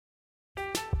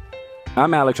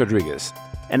I'm Alex Rodriguez.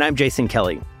 And I'm Jason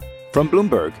Kelly. From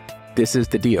Bloomberg, this is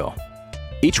The Deal.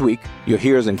 Each week, you'll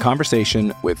hear us in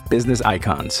conversation with business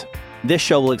icons. This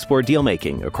show will explore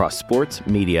deal-making across sports,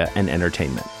 media, and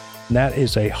entertainment. That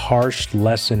is a harsh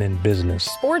lesson in business.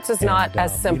 Sports is not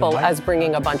as simple as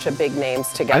bringing a bunch of big names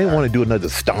together. I didn't want to do another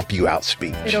stomp you out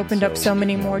speech. It opened up so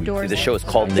many more doors. The show is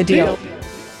called The Deal.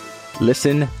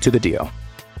 Listen to The Deal.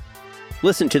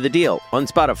 Listen to The Deal on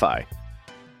Spotify.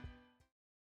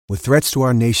 With threats to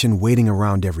our nation waiting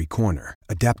around every corner,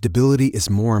 adaptability is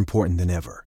more important than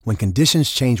ever. When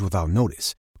conditions change without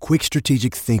notice, quick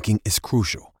strategic thinking is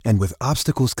crucial. And with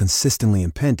obstacles consistently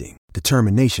impending,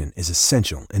 determination is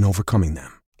essential in overcoming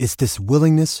them. It's this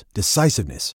willingness,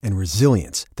 decisiveness, and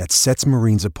resilience that sets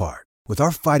Marines apart. With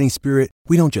our fighting spirit,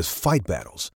 we don't just fight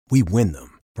battles, we win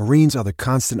them. Marines are the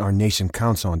constant our nation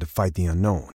counts on to fight the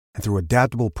unknown. And through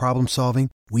adaptable problem solving,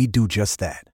 we do just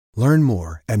that. Learn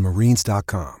more at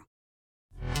marines.com.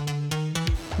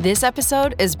 This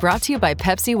episode is brought to you by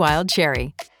Pepsi Wild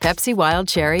Cherry. Pepsi Wild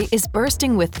Cherry is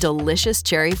bursting with delicious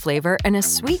cherry flavor and a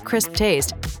sweet, crisp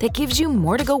taste that gives you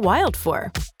more to go wild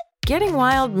for. Getting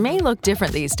wild may look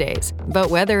different these days,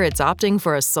 but whether it's opting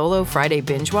for a solo Friday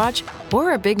binge watch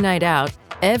or a big night out,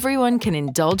 everyone can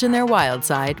indulge in their wild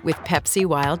side with Pepsi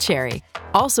Wild Cherry.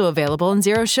 Also available in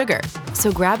Zero Sugar.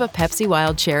 So grab a Pepsi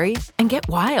Wild Cherry and get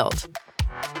wild.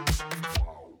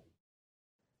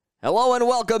 Hello and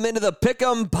welcome into the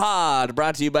Pick'em Pod,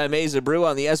 brought to you by Mesa Brew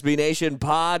on the SB Nation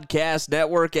Podcast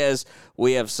Network. As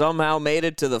we have somehow made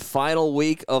it to the final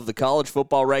week of the college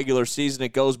football regular season,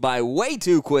 it goes by way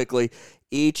too quickly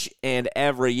each and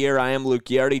every year. I am Luke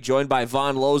Giardi, joined by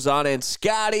Vaughn Lozon and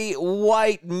Scotty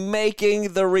White,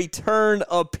 making the return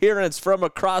appearance from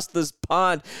across this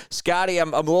pond. Scotty,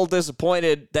 I'm a little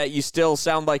disappointed that you still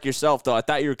sound like yourself, though. I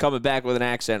thought you were coming back with an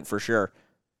accent for sure.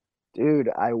 Dude,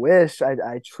 I wish.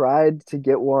 I tried to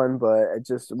get one, but it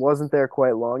just wasn't there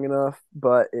quite long enough.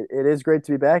 But it is great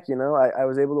to be back, you know. I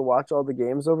was able to watch all the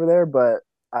games over there, but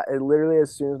it literally,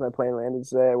 as soon as my plane landed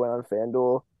today, I went on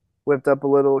FanDuel, whipped up a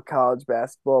little college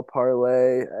basketball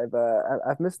parlay.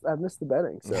 I've missed the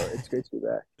betting, so it's great to be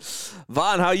back.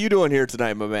 Vaughn, how you doing here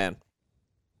tonight, my man?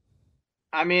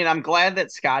 I mean, I'm glad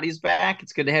that Scotty's back.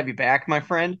 It's good to have you back, my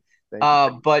friend.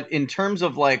 But in terms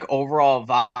of like overall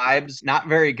vibes, not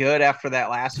very good after that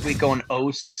last week going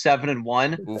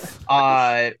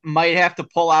 0-7-1. Might have to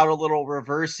pull out a little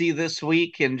reversey this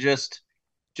week and just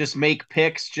make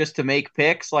picks just to make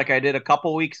picks like I did a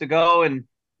couple weeks ago, and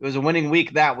it was a winning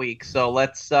week that week. So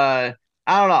let's I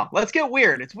don't know. Let's get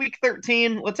weird. It's week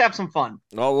 13. Let's have some fun.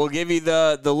 Well, we'll give you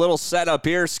the little setup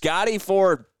here. Scotty,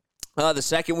 for the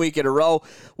second week in a row,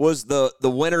 was the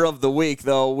winner of the week,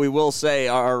 though we will say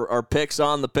our picks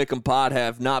on the Pick'em Pod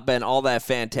have not been all that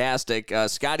fantastic.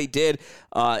 Scotty did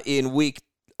in week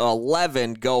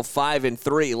 11 go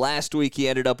 5-3. Last week he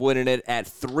ended up winning it at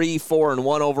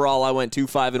 3-4-1 overall. I went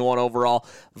 2-5-1 overall.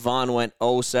 Vaughn went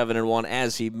 0-7-1,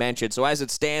 as he mentioned. So as it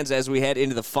stands, as we head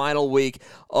into the final week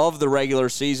of the regular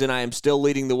season, I am still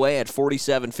leading the way at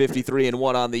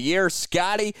 47-53-1 on the year.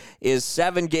 Scotty is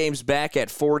 7 games back at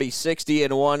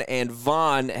 40-60-1, and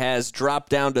Vaughn has dropped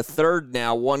down to third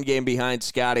now, 1 game behind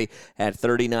Scotty at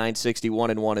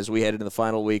 39-61-1 as we head into the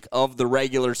final week of the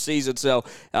regular season. So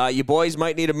you boys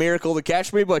might need a miracle to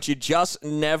catch me, but you just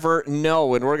never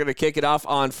know. And we're going to kick it off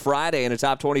on Friday in a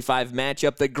top 25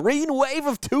 matchup. The Green Wave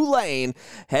of Tulane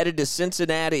headed to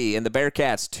Cincinnati, and the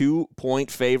Bearcats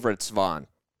 2-point favorites, Vaughn.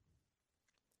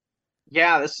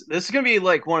 Yeah, this is going to be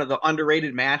like one of the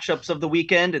underrated matchups of the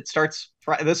weekend. It starts,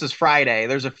 this is Friday.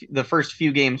 There's the first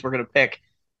few games we're going to pick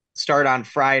start on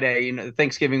Friday. You know,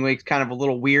 Thanksgiving week's kind of a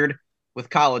little weird with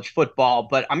college football,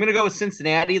 but I'm going to go with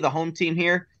Cincinnati, the home team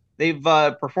here. They've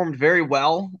performed very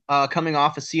well coming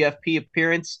off a CFP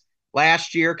appearance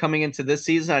last year, coming into this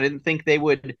season. I didn't think they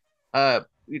would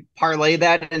parlay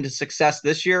that into success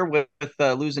this year with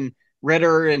losing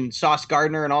Ritter and Sauce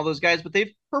Gardner and all those guys, but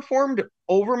they've performed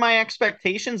over my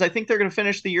expectations. I think they're going to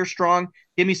finish the year strong.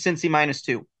 Give me Cincy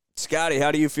 -2. Scotty,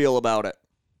 how do you feel about it?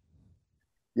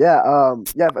 Yeah, I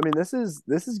mean, this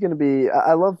is going to be.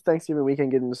 I love Thanksgiving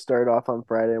weekend, getting to start off on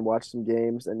Friday and watch some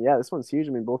games, and yeah, this one's huge.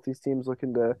 I mean, both these teams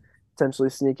looking to potentially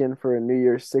sneak in for a New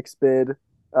Year's Six bid.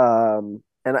 And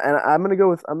I'm gonna go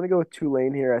with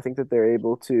Tulane here. I think that they're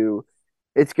able to.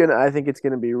 I think it's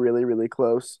gonna be really, really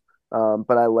close.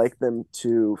 But I like them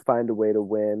to find a way to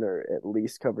win or at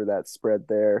least cover that spread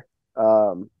there.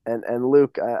 And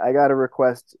Luke, I got a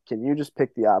request. Can you just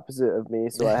pick the opposite of me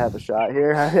so I have a shot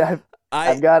here?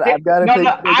 I've got to.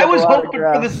 No, I was hoping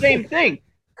for the same thing.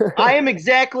 I am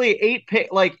exactly 8 pick.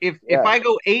 Like if I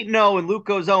go 8-0 and Luke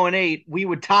goes 0-8, we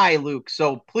would tie Luke.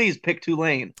 So please pick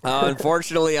Tulane.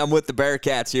 Unfortunately, I'm with the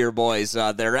Bearcats here, boys.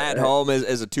 They're at home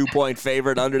as a 2-point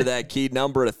favorite under that key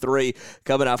number of 3,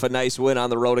 coming off a nice win on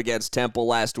the road against Temple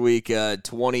last week,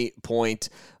 20-point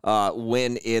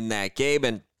win in that game.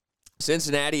 And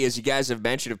Cincinnati, as you guys have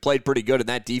mentioned, have played pretty good, and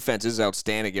that defense is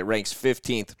outstanding. It ranks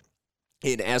 15th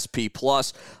in SP+,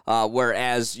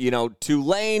 whereas,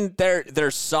 Tulane,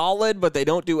 they're solid, but they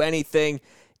don't do anything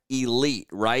elite,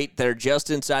 right? They're just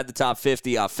inside the top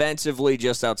 50 offensively,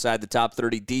 just outside the top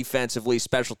 30 defensively.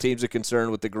 Special teams are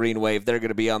concerned with the Green Wave. They're going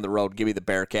to be on the road. Give me the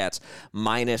Bearcats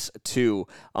 -2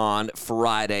 on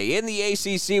Friday. In the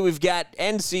ACC, we've got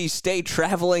NC State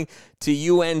traveling to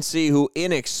UNC, who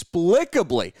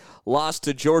inexplicably lost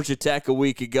to Georgia Tech a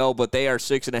week ago, but they are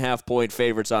 6.5-point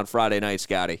favorites on Friday night,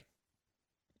 Scotty.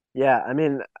 Yeah, I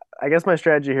mean, I guess my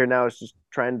strategy here now is just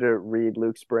trying to read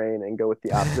Luke's brain and go with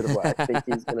the opposite of what I think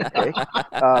he's going to pick.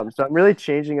 So I'm really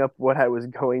changing up what I was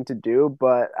going to do,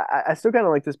 but I still kind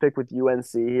of like this pick with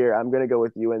UNC here. I'm going to go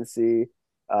with UNC,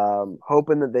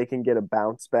 hoping that they can get a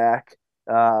bounce back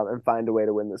and find a way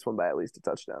to win this one by at least a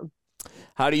touchdown.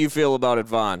 How do you feel about it,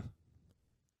 Vaughn?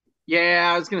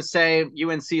 Yeah, I was going to say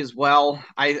UNC as well.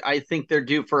 I think they're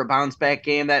due for a bounce back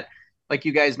game that, like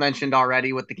you guys mentioned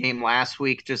already with the game last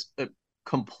week, just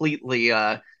completely,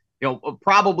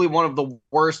 probably one of the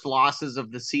worst losses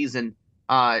of the season.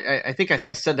 I think I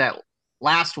said that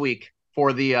last week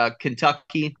for the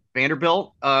Kentucky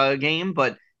Vanderbilt game,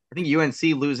 but I think UNC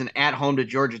losing at home to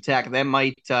Georgia Tech, that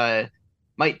might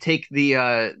take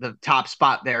the top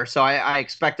spot there. So I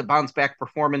expect a bounce back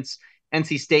performance.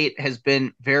 NC State has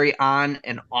been very on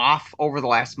and off over the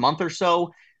last month or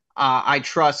so. I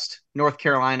trust North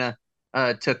Carolina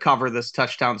to cover this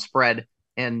touchdown spread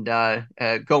and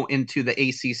go into the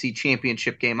ACC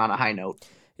championship game on a high note.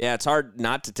 Yeah, it's hard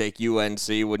not to take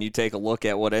UNC when you take a look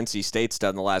at what NC State's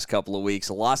done the last couple of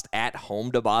weeks. Lost at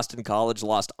home to Boston College,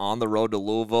 lost on the road to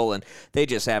Louisville, and they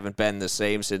just haven't been the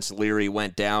same since Leary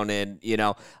went down. And,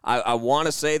 I want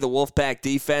to say the Wolfpack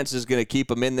defense is going to keep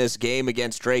them in this game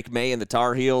against Drake May and the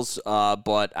Tar Heels,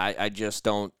 but I just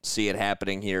don't see it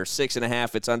happening here.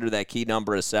 6.5, it's under that key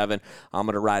number of 7. I'm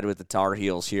going to ride with the Tar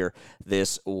Heels here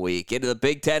this week. Into the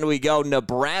Big Ten we go.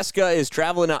 Nebraska is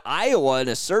traveling to Iowa in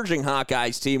a surging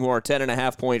Hawkeyes team who are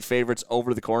 10.5-point favorites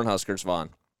over the Cornhuskers, Vaughn.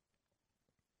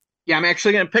 Yeah, I'm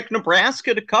actually going to pick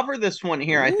Nebraska to cover this one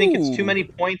here. I think it's too many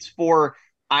points for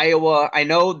Iowa. I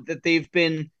know that they've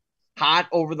been hot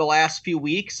over the last few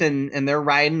weeks, and they're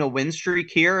riding a win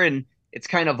streak here, and it's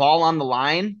kind of all on the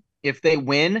line. If they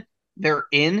win, they're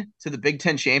in to the Big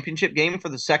Ten championship game for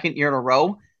the second year in a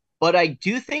row. But I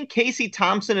do think Casey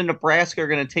Thompson and Nebraska are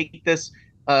going to take this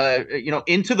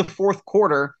into the fourth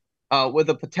quarter with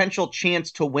a potential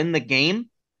chance to win the game.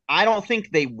 I don't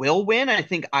think they will win. I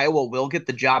think Iowa will get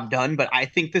the job done, but I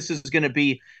think this is going to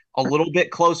be a little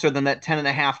bit closer than that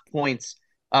 10.5 points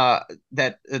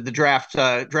that the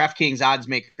DraftKings odds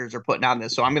makers are putting on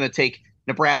this. So I'm going to take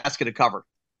Nebraska to cover.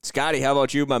 Scotty, how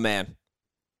about you, my man?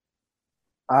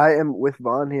 I am with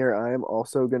Vaughn here. I am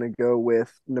also going to go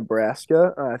with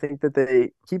Nebraska. I think that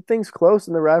they keep things close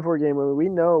in the rivalry game. We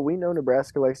know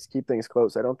Nebraska likes to keep things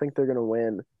close. I don't think they're going to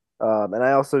win. And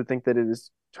I also think that it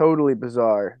is totally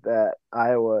bizarre that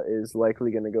Iowa is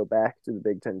likely going to go back to the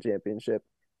Big Ten championship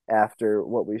after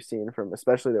what we've seen from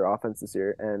especially their offense this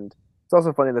year. And it's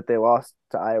also funny that they lost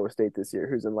to Iowa State this year,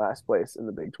 who's in last place in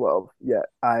the Big 12, yet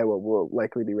Iowa will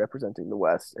likely be representing the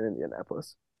West in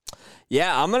Indianapolis.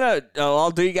 Yeah,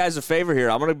 I'll do you guys a favor here.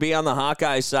 I'm going to be on the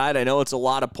Hawkeye side. I know it's a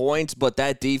lot of points, but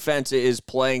that defense is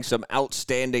playing some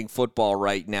outstanding football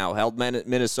right now. Held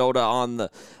Minnesota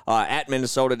at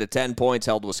Minnesota to 10 points,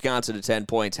 held Wisconsin to 10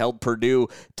 points, held Purdue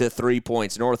to 3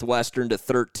 points, Northwestern to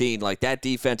 13. Like, that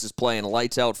defense is playing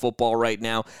lights out football right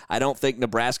now. I don't think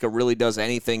Nebraska really does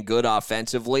anything good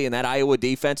offensively, and that Iowa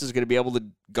defense is going to be able to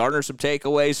garner some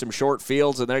takeaways, some short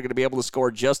fields, and they're going to be able to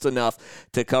score just enough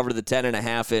to cover the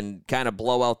 10.5 and kind of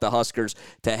blow out the Huskers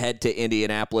to head to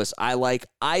Indianapolis. I like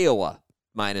Iowa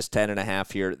minus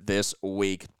 10.5 here this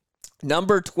week.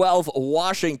 Number 12,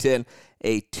 Washington,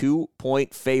 a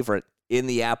 2-point favorite in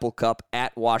the Apple Cup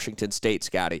at Washington State,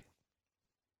 Scotty.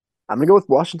 I'm going to go with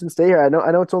Washington State here. I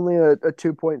know it's only a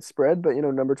 2-point spread, but,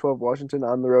 number 12 Washington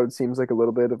on the road seems like a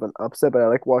little bit of an upset, but I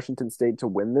like Washington State to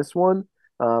win this one.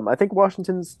 I think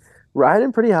Washington's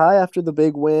riding pretty high after the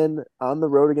big win on the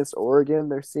road against Oregon.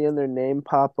 They're seeing their name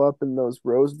pop up in those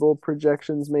Rose Bowl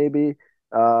projections maybe,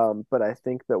 but I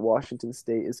think that Washington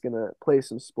State is going to play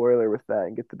some spoiler with that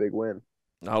and get the big win.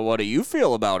 Now, what do you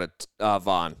feel about it,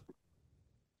 Vaughn?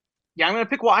 Yeah, I'm going to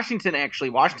pick Washington, actually.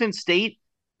 Washington State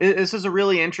This is a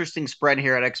really interesting spread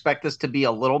here. I'd expect this to be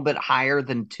a little bit higher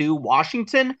than 2.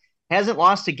 Washington hasn't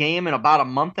lost a game in about a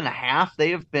month and a half. They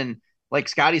have been, like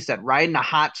Scotty said, riding a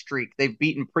hot streak. They've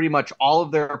beaten pretty much all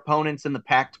of their opponents in the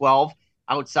Pac-12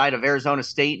 outside of Arizona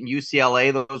State and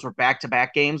UCLA. Those were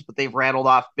back-to-back games, but they've rattled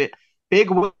off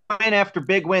big win after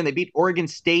big win. They beat Oregon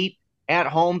State at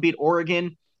home, beat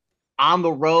Oregon on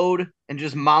the road, and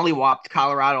just mollywopped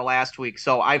Colorado last week.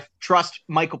 So I trust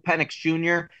Michael Penix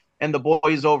Jr. and the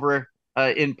boys over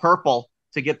in purple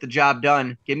to get the job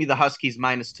done. Give me the Huskies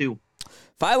 -2.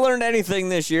 If I learned anything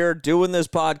this year doing this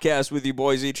podcast with you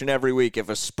boys each and every week, if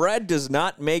a spread does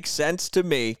not make sense to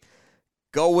me,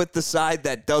 go with the side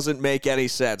that doesn't make any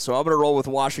sense. So I'm going to roll with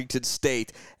Washington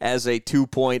State as a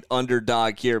 2-point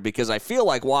underdog here because I feel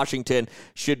like Washington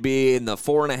should be in the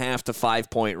 4.5 to 5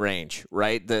 point range,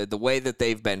 right? The way that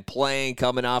they've been playing,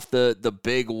 coming off the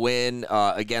big win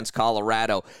against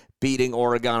Colorado, beating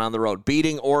Oregon on the road,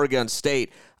 beating Oregon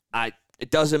State. It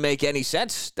doesn't make any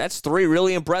sense. That's 3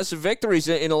 really impressive victories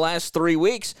in the last 3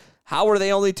 weeks. How are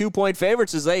they only 2-point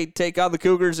favorites as they take on the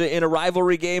Cougars in a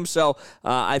rivalry game? So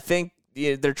I think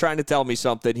they're trying to tell me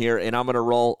something here, and I'm going to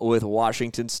roll with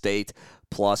Washington State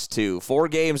 +2. 4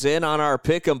 games in on our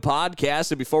Pick'em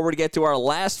podcast, and before we get to our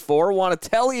last 4, I want to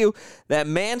tell you that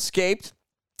Manscaped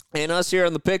and us here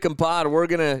on the Pick'em Pod, we're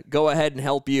going to go ahead and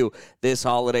help you this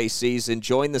holiday season.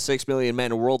 Join the 6 million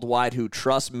men worldwide who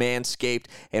trust Manscaped,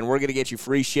 and we're going to get you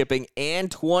free shipping and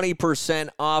 20%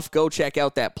 off. Go check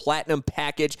out that Platinum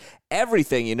package.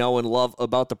 Everything you know and love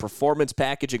about the Performance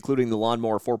package, including the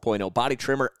Lawnmower 4.0 body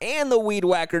trimmer and the Weed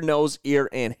Whacker nose, ear,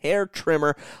 and hair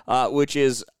trimmer, which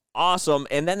is awesome.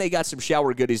 And then they got some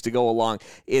shower goodies to go along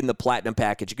in the Platinum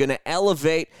package. You're going to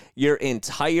elevate your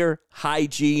entire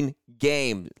hygiene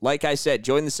game. Like I said,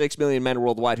 join the 6 million men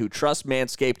worldwide who trust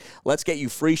Manscaped. Let's get you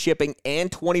free shipping and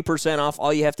 20% off.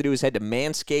 All you have to do is head to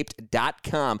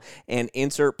manscaped.com and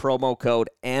insert promo code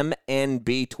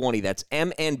MNB20. That's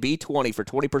MNB20 for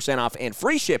 20% off and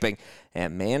free shipping at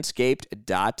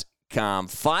manscaped.com.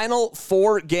 Final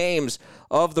 4 games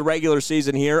of the regular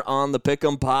season here on the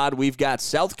Pick'em Pod. We've got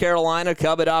South Carolina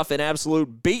coming off an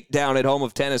absolute beatdown at home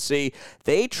of Tennessee.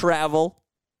 They travel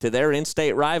to their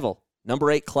in-state rival,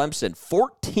 number 8 Clemson.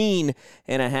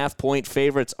 14.5 point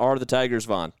favorites are the Tigers,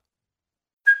 Vaughn.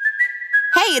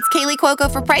 Hey, it's Kaylee Cuoco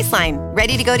for Priceline.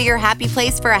 Ready to go to your happy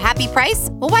place for a happy price?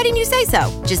 Well, why didn't you say so?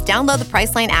 Just download the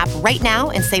Priceline app right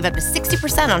now and save up to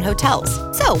 60% on hotels.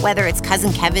 So whether it's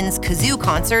Cousin Kevin's Kazoo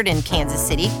Concert in Kansas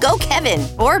City, go Kevin,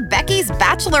 or Becky's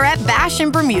Bachelorette Bash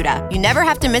in Bermuda, you never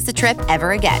have to miss a trip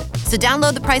ever again. So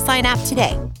download the Priceline app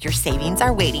today. Your savings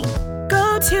are waiting.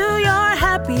 Go to your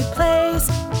happy place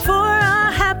for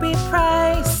a happy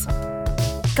price.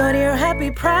 Go to your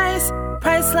happy price,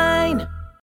 Priceline.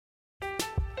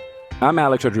 I'm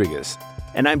Alex Rodriguez.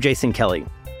 And I'm Jason Kelly.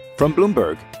 From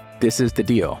Bloomberg, this is The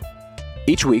Deal.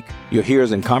 Each week, you'll hear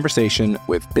us in conversation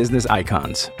with business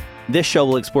icons. This show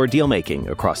will explore deal-making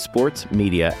across sports,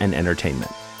 media, and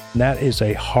entertainment. That is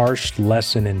a harsh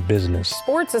lesson in business.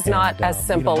 Sports is not as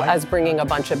simple as bringing a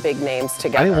bunch of big names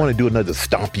together. I didn't want to do another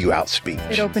stomp you out speech.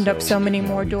 It opened up so many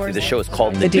more doors. The show is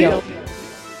called The Deal.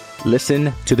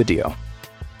 Listen to The Deal.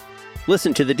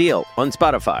 Listen to The Deal on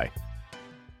Spotify.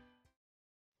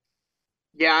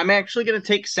 Yeah, I'm actually going to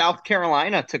take South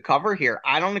Carolina to cover here.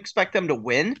 I don't expect them to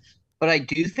win, but I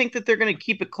do think that they're going to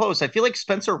keep it close. I feel like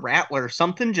Spencer Rattler,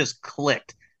 something just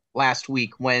clicked last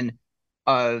week when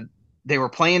they were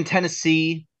playing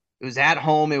Tennessee. It was at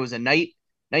home. It was a night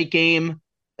game.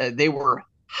 They were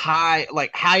highly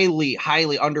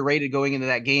underrated going into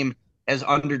that game as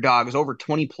underdogs, over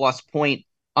 20-plus point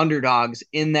underdogs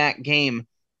in that game.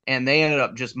 And they ended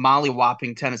up just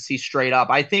mollywopping Tennessee straight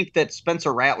up. I think that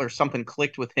Spencer Rattler, something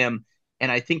clicked with him,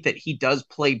 and I think that he does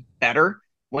play better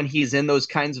when he's in those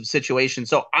kinds of situations.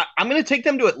 So I'm going to take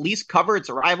them to at least cover. It's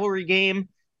a rivalry game.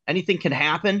 Anything can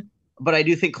happen, but I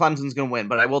do think Clemson's going to win.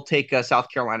 But I will take South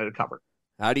Carolina to cover.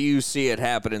 How do you see it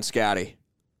happening, Scotty?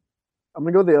 I'm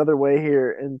going to go the other way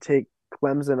here and take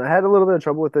Clemson. I had a little bit of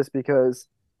trouble with this because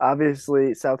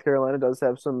obviously South Carolina does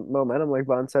have some momentum, like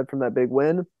Vaughn said, from that big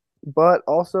win. But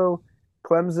also,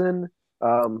 Clemson,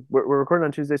 we're recording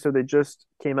on Tuesday, so they just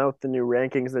came out with the new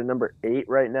rankings. They're number 8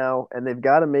 right now, and they've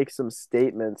got to make some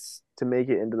statements to make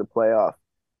it into the playoff.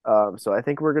 So I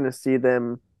think we're going to see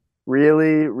them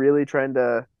really, really trying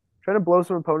to blow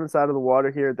some opponents out of the water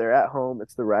here. They're at home.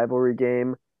 It's the rivalry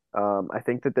game. I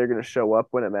think that they're going to show up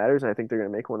when it matters, and I think they're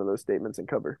going to make one of those statements and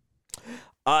cover.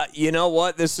 You know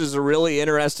what? This is a really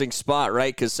interesting spot,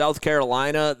 right? Because South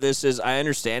Carolina, I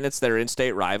understand it's their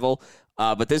in-state rival,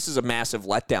 But this is a massive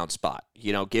letdown spot,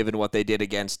 given what they did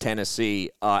against Tennessee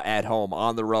at home,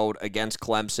 on the road against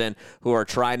Clemson, who are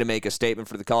trying to make a statement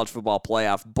for the college football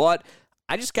playoff. But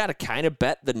I just got to kind of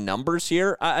bet the numbers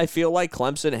here. I feel like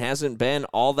Clemson hasn't been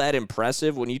all that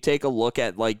impressive. When you take a look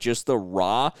at just the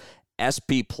raw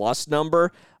SP plus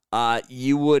number,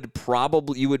 you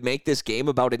would make this game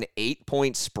about an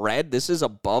 8-point spread. This is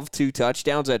above 2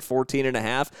 touchdowns at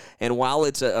 14.5. And while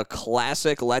it's a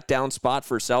classic letdown spot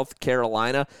for South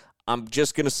Carolina, I'm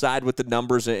just going to side with the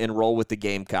numbers and roll with the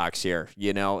Gamecocks here,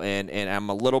 and I'm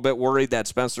a little bit worried that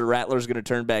Spencer Rattler is going to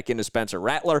turn back into Spencer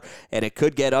Rattler, and it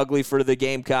could get ugly for the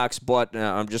Gamecocks, but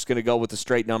I'm just going to go with the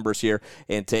straight numbers here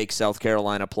and take South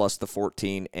Carolina plus the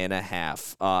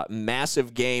 14.5.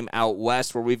 Massive game out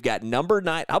west where we've got number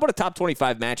 9. How about a top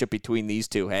 25 matchup between these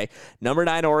two, hey? Number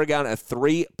 9, Oregon, a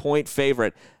 3-point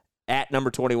favorite at number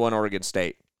 21, Oregon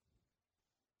State.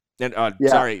 And,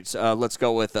 Sorry, let's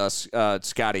go with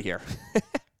Scotty here.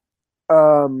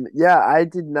 I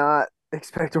did not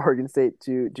expect Oregon State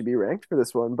to be ranked for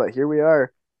this one, but here we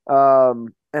are. And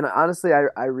honestly,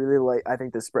 I really I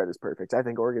think this spread is perfect. I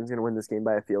think Oregon's going to win this game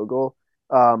by a field goal.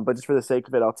 But just for the sake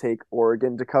of it, I'll take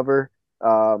Oregon to cover.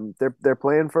 They're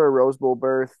playing for a Rose Bowl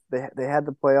berth. They had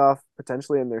the playoff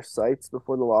potentially in their sights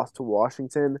before the loss to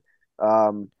Washington.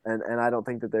 And I don't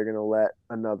think that they're going to let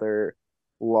another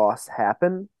loss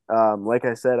happen. Like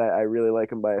I said, I really like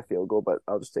them by a field goal, but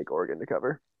I'll just take Oregon to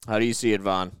cover. How do you see it,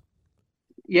 Vaughn?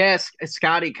 Yes,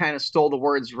 Scotty kind of stole the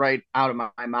words right out of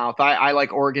my mouth. I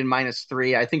like Oregon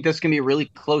 -3. I think this can be a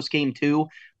really close game too.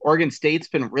 Oregon State's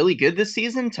been really good this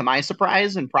season, to my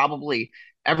surprise, and probably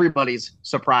everybody's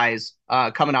surprise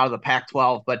coming out of the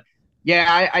Pac-12. But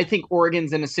yeah, I think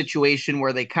Oregon's in a situation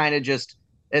where they kind of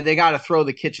they got to throw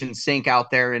the kitchen sink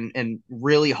out there and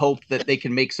really hope that they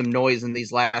can make some noise in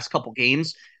these last couple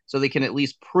games so they can at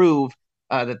least prove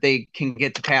that they can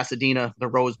get to Pasadena, the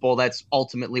Rose Bowl. That's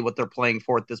ultimately what they're playing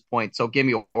for at this point. So give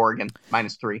me Oregon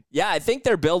 -3. Yeah, I think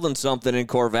they're building something in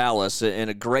Corvallis and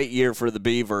a great year for the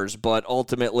Beavers, but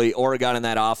ultimately Oregon in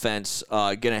that offense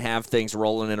going to have things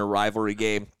rolling in a rivalry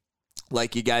game.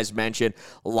 Like you guys mentioned,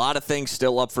 a lot of things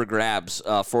still up for grabs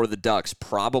for the Ducks.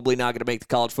 Probably not going to make the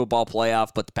college football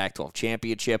playoff, but the Pac-12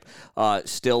 championship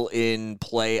still in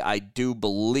play, I do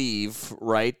believe,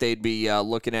 right? They'd be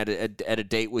looking at a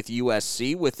date with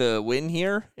USC with a win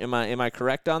here. Am I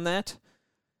correct on that?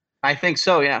 I think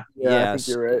so, yeah. Yeah, I think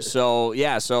you're right.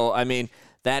 So I mean,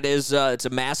 that is it's a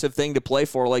massive thing to play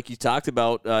for, like you talked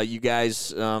about, you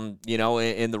guys, in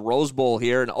the Rose Bowl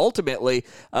here, and ultimately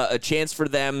a chance for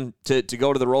them to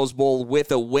go to the Rose Bowl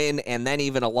with a win and then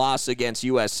even a loss against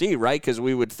USC, right? Because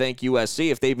we would think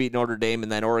USC, if they beat Notre Dame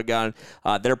and then Oregon,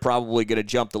 they're probably going to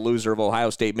jump the loser of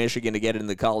Ohio State, Michigan to get in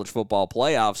the college football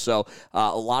playoff. So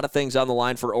a lot of things on the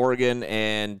line for Oregon,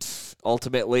 and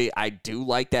ultimately, I do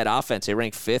like that offense. They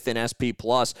rank 5th in SP+.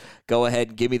 Go ahead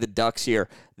and give me the Ducks here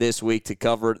this week to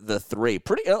cover the 3.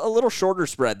 A little shorter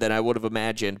spread than I would have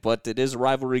imagined, but it is a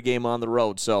rivalry game on the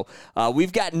road. So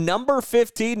we've got number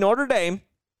 15, Notre Dame,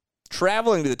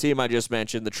 traveling to the team I just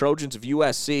mentioned, the Trojans of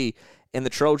USC, and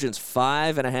the Trojans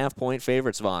 5.5-point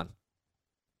favorites, Vaughn.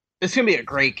 This is going to be a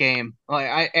great game.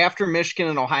 After Michigan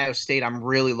and Ohio State, I'm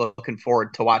really looking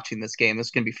forward to watching this game. This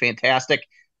is going to be fantastic.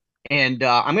 And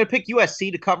I'm going to pick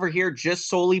USC to cover here just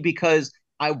solely because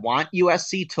I want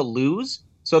USC to lose.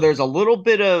 So there's a little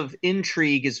bit of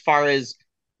intrigue as far as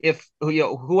if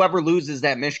whoever loses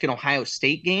that Michigan-Ohio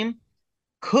State game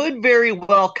could very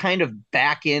well kind of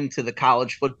back into the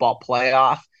college football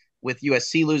playoff. With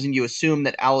USC losing, you assume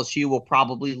that LSU will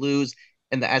probably lose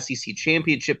in the SEC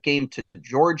championship game to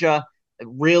Georgia. It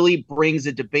really brings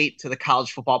a debate to the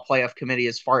college football playoff committee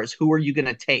as far as who are you going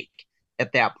to take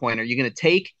at that point. Are you going to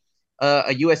take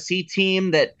a USC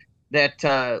team that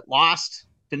lost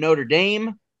to Notre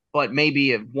Dame, but maybe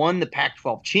have won the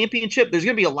Pac-12 championship? There's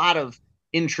going to be a lot of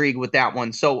intrigue with that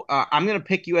one. So I'm going to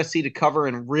pick USC to cover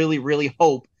and really, really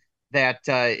hope that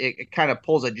it kind of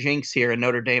pulls a jinx here and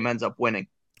Notre Dame ends up winning.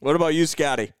 What about you,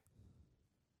 Scotty?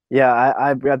 Yeah,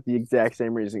 I've got the exact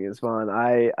same reasoning as Vaughn.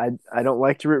 I don't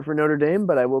like to root for Notre Dame,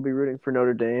 but I will be rooting for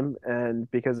Notre Dame, and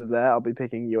because of that, I'll be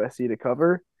picking USC to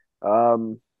cover.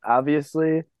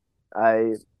 Obviously,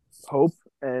 I hope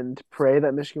and pray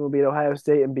that Michigan will beat Ohio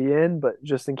State and be in, but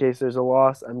just in case there's a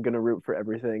loss, I'm going to root for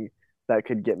everything that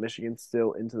could get Michigan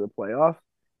still into the playoff.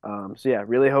 So yeah,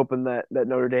 really hoping that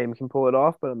Notre Dame can pull it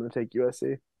off, but I'm going to take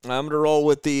USC. I'm going to roll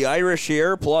with the Irish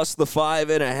here, plus the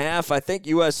 5.5. I think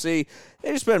USC,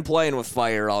 they've just been playing with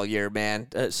fire all year, man.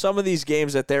 Some of these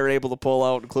games that they're able to pull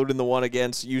out, including the one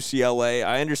against UCLA,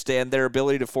 I understand their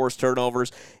ability to force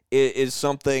turnovers is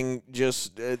something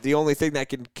just the only thing that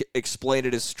can explain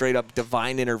it is straight up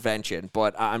divine intervention.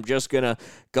 But I'm just going to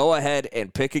go ahead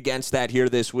and pick against that here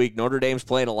this week. Notre Dame's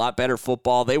playing a lot better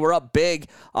football. They were up big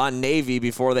on Navy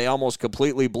before they almost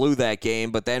completely blew that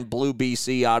game, but then blew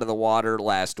BC out of the water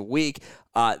last week.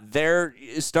 They're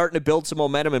starting to build some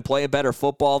momentum and playing better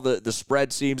football. The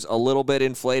spread seems a little bit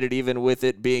inflated, even with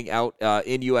it being out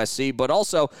in USC, but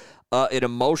also an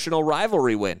emotional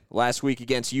rivalry win last week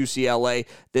against UCLA.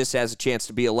 This has a chance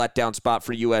to be a letdown spot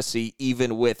for USC,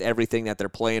 even with everything that they're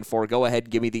playing for. Go ahead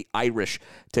and give me the Irish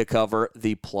to cover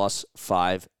the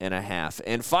 +5.5.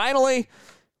 And finally,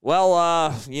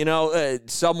 well,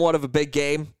 somewhat of a big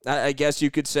game, I guess you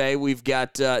could say. We've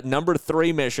got number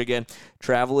 3 Michigan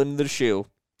traveling the shoe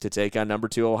to take on number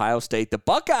 2 Ohio State. The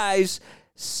Buckeyes,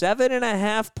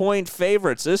 7.5-point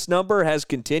favorites. This number has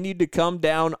continued to come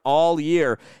down all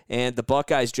year, and the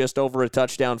Buckeyes just over a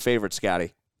touchdown favorite,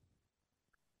 Scotty.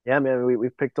 Yeah, man,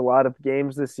 we've picked a lot of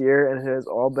games this year, and it has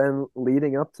all been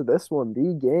leading up to this one,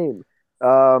 the game.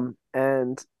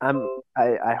 And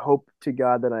I hope to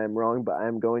God that I am wrong, but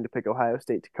I'm going to pick Ohio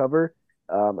State to cover.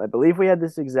 I believe we had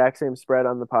this exact same spread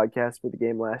on the podcast for the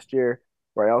game last year,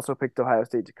 where I also picked Ohio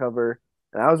State to cover,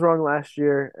 and I was wrong last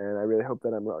year, and I really hope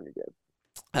that I'm wrong again.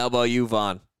 How about you,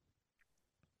 Vaughn?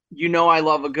 You know I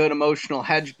love a good emotional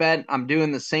hedge bet. I'm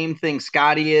doing the same thing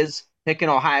Scotty is, picking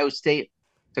Ohio State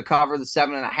to cover the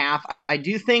 7.5. I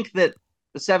do think that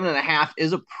the 7.5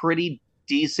 is a pretty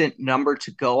decent number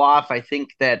to go off. I think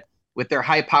that with their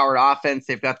high-powered offense,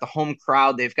 they've got the home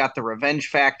crowd, they've got the revenge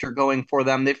factor going for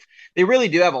them. They really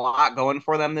do have a lot going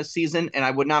for them this season, and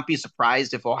I would not be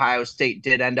surprised if Ohio State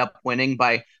did end up winning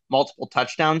by multiple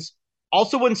touchdowns.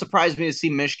 Also wouldn't surprise me to see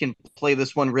Michigan play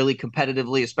this one really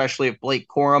competitively, especially if Blake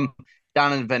Corum,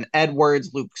 Donovan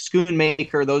Edwards, Luke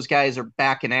Schoonmaker, those guys are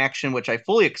back in action, which I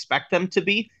fully expect them to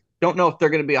be. Don't know if they're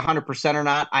going to be 100% or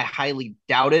not. I highly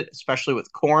doubt it, especially with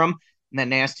Corum and that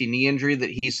nasty knee injury that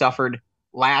he suffered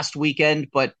last weekend.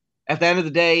 But at the end of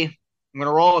the day, I'm going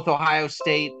to roll with Ohio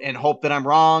State and hope that I'm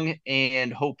wrong,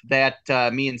 and hope that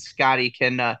me and Scotty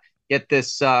can get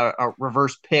this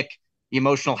reverse pick, the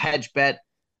emotional hedge bet,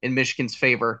 in Michigan's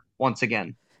favor once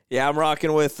again. Yeah, I'm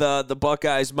rocking with the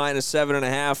Buckeyes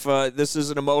 -7.5. This is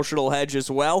an emotional hedge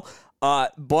as well,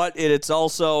 but it's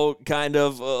also kind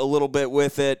of a little bit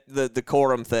with it, the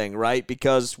Corum thing, right?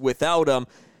 Because without him,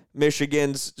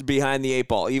 Michigan's behind the 8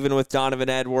 ball. Even with Donovan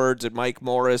Edwards and Mike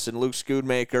Morris and Luke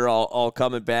Schoonmaker all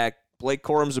coming back, Blake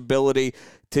Corum's ability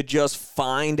to just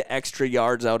find extra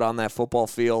yards out on that football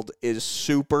field is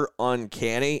super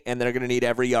uncanny, and they're going to need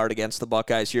every yard against the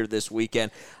Buckeyes here this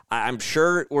weekend. I'm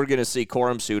sure we're going to see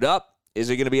Corum suit up. Is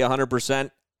it going to be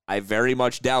 100%? I very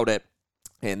much doubt it,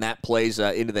 and that plays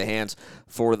into the hands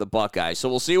for the Buckeyes. So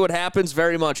we'll see what happens.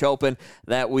 Very much hoping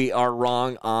that we are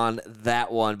wrong on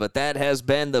that one. But that has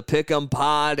been the Pick'em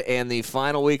Pod and the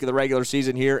final week of the regular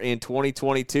season here in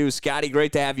 2022. Scotty,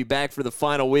 great to have you back for the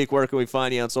final week. Where can we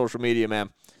find you on social media, man?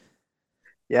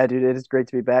 Yeah, dude, it is great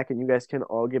to be back, and you guys can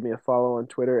all give me a follow on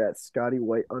Twitter at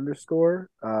ScottyWhite_.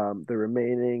 The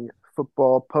remaining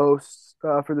football posts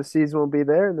for the season will be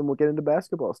there, and then we'll get into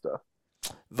basketball stuff.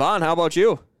 Vaughn, how about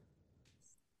you?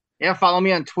 Yeah, follow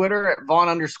me on Twitter at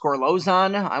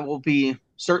Vaughn_Lozon. I will be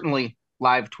certainly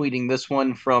live tweeting this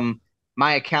one from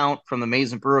my account, from the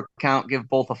Maize and Brew account. Give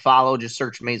both a follow. Just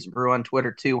search Maize and Brew on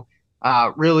Twitter, too.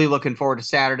 Really looking forward to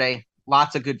Saturday.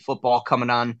 Lots of good football coming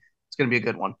on. It's going to be a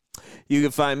good one. You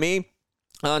can find me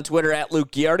on Twitter at Luke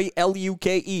Ghiardi,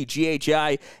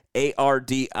 LUKEGHIARDI.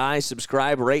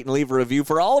 Subscribe, rate, and leave a review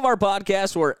for all of our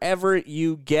podcasts wherever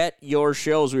you get your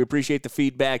shows. We appreciate the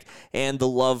feedback and the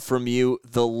love from you,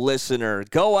 the listener.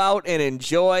 Go out and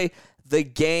enjoy the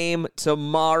game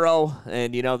tomorrow.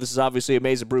 And, this is obviously a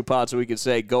Maize and Brew pod, so we can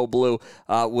say go blue.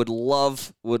 Would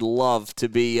love to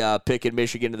be picking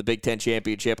Michigan to the Big Ten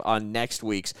Championship on next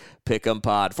week's Pick'em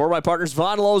Pod. For my partners,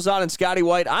 Vaughn Lozon and Scotty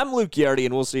White, I'm Luke Ghiardi,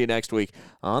 and we'll see you next week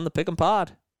on the Pick'em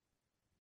Pod.